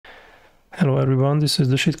Hello everyone, this is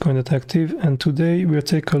the Shitcoin Detective, and today we'll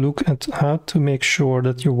take a look at how to make sure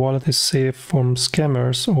that your wallet is safe from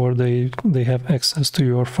scammers or they have access to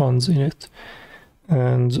your funds in it.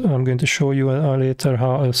 And I'm going to show you later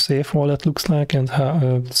how a safe wallet looks like and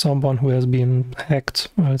how someone who has been hacked,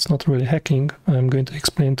 well, it's not really hacking, I'm going to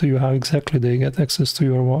explain to you how exactly they get access to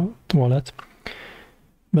your wallet.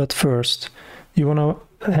 But first, you want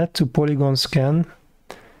to head to Polygon scan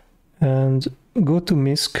and go to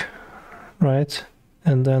MISC, right,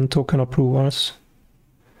 and then token approvals,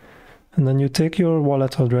 and then you take your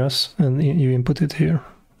wallet address and you input it here,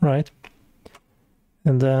 right,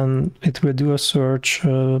 and then it will do a search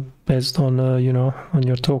based on on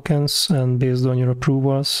your tokens and based on your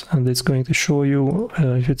approvals, and it's going to show you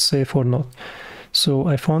if it's safe or not. So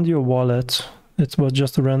I found your wallet. It was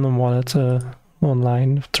just a random wallet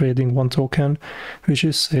online trading one token, which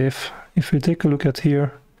is safe. If we take a look at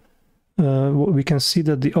here, we can see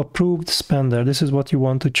that the approved spender, this is what you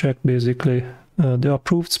want to check basically. The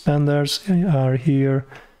approved spenders are here.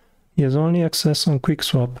 He has only access on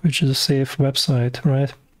QuickSwap, which is a safe website,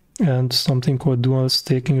 right? And something called dual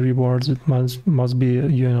staking rewards. It must be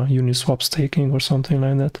Uniswap staking or something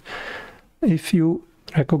like that. If you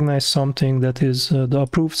recognize something that is the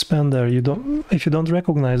approved spender, if you don't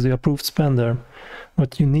recognize the approved spender,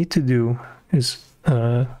 what you need to do is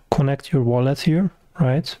connect your wallet here,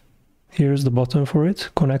 right? Here's the button for it,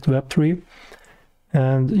 connect Web3,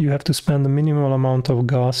 and you have to spend a minimal amount of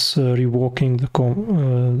gas revoking the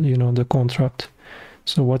the contract.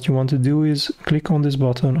 So what you want to do is click on this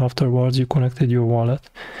button afterwards you connected your wallet,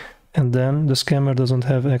 and then the scammer doesn't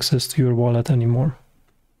have access to your wallet anymore.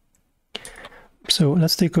 So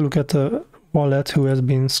let's take a look at the wallet who has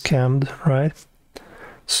been scammed, right?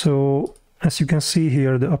 So as you can see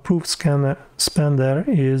here, the approved spender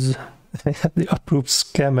is the approved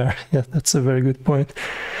scammer. Yeah, that's a very good point.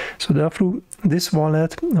 So this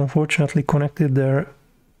wallet unfortunately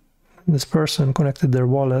this person connected their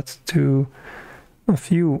wallet to a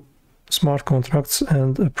few smart contracts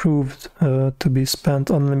and approved to be spent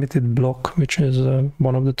unlimited block, which is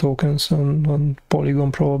one of the tokens on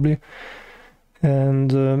Polygon probably,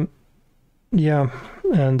 and yeah,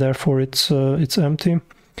 and therefore it's empty.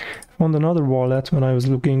 On another wallet, when I was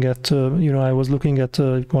looking at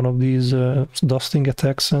one of these dusting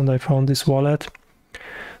attacks, and I found this wallet.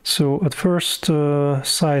 So at first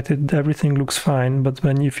sight everything looks fine, but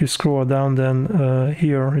if you scroll down, then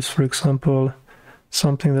here is, for example,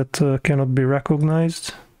 something that cannot be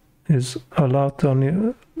recognized is allowed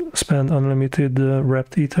to spend unlimited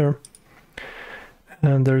wrapped ether,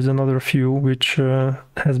 and there is another few which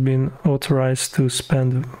has been authorized to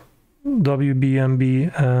spend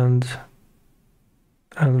WBNB and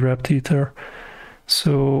wrapped ether.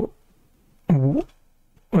 So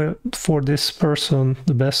for this person,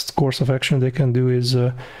 the best course of action they can do is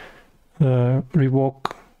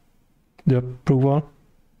revoke the approval.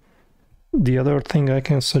 The other thing I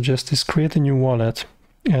can suggest is create a new wallet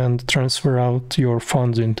and transfer out your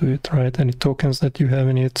funds into it, right? Any tokens that you have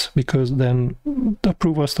in it, because then the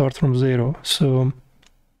approval starts from zero. So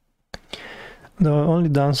the only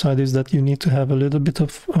downside is that you need to have a little bit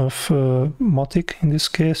of Matic in this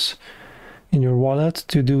case in your wallet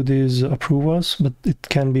to do these approvals, but it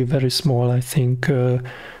can be very small. I think a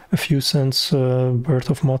few cents worth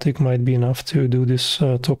of Matic might be enough to do this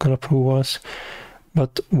token approvals.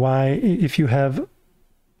 But why, if you have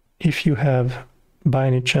by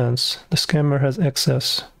any chance the scammer has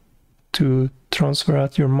access to transfer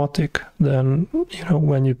out your Matic, then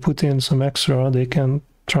when you put in some extra, they can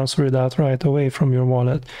transfer it out right away from your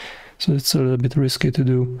wallet. So it's a little bit risky to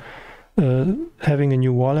do. Having a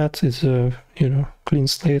new wallet is a clean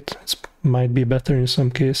slate. It might be better in some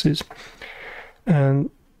cases. And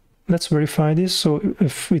let's verify this. So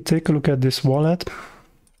if we take a look at this wallet,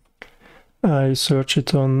 I search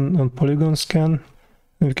it on Polygon scan,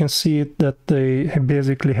 and we can see that they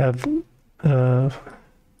basically have 0.2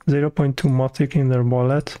 Matic in their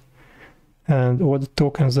wallet, and all the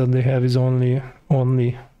tokens that they have is only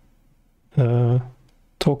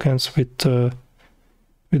tokens with a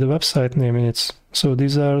website name in it. So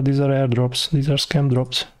these are airdrops, these are scam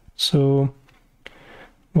drops. So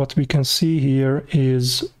what we can see here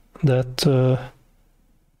is that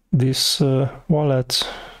this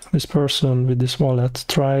person with this wallet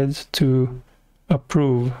tried to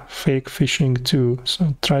approve fake phishing too.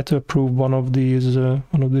 So try to approve one of these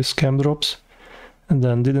scam drops, and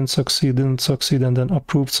then didn't succeed, and then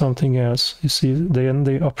approved something else. You see, they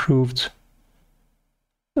approved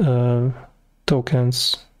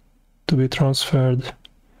tokens to be transferred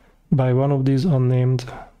by one of these unnamed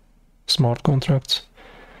smart contracts.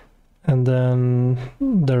 and then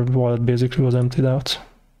their wallet basically was emptied out.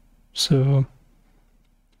 So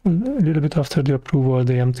a little bit after the approval,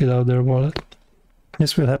 they emptied out their wallet.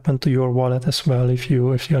 This will happen to your wallet as well if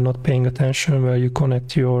you're not paying attention where you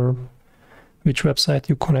connect which website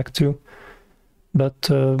you connect to. But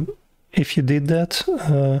if you did that,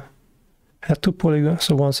 head to Polygon.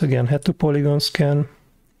 So once again, head to Polygon, scan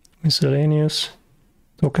miscellaneous,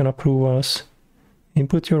 token approvals,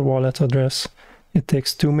 input your wallet address. It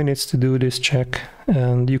takes 2 minutes to do this check,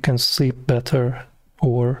 and you can sleep better,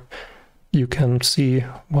 or you can see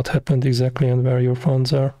what happened exactly and where your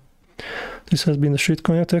funds are. This has been the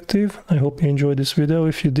Shitcoin Detective. I hope you enjoyed this video.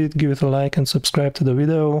 If you did, give it a like and subscribe to the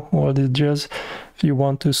video. All this jazz. If you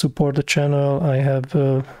want to support the channel, I have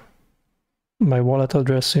my wallet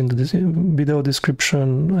address in the video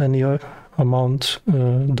description. Any amount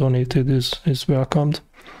donated is welcomed.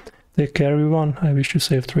 Take care, everyone. I wish you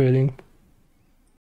safe trading.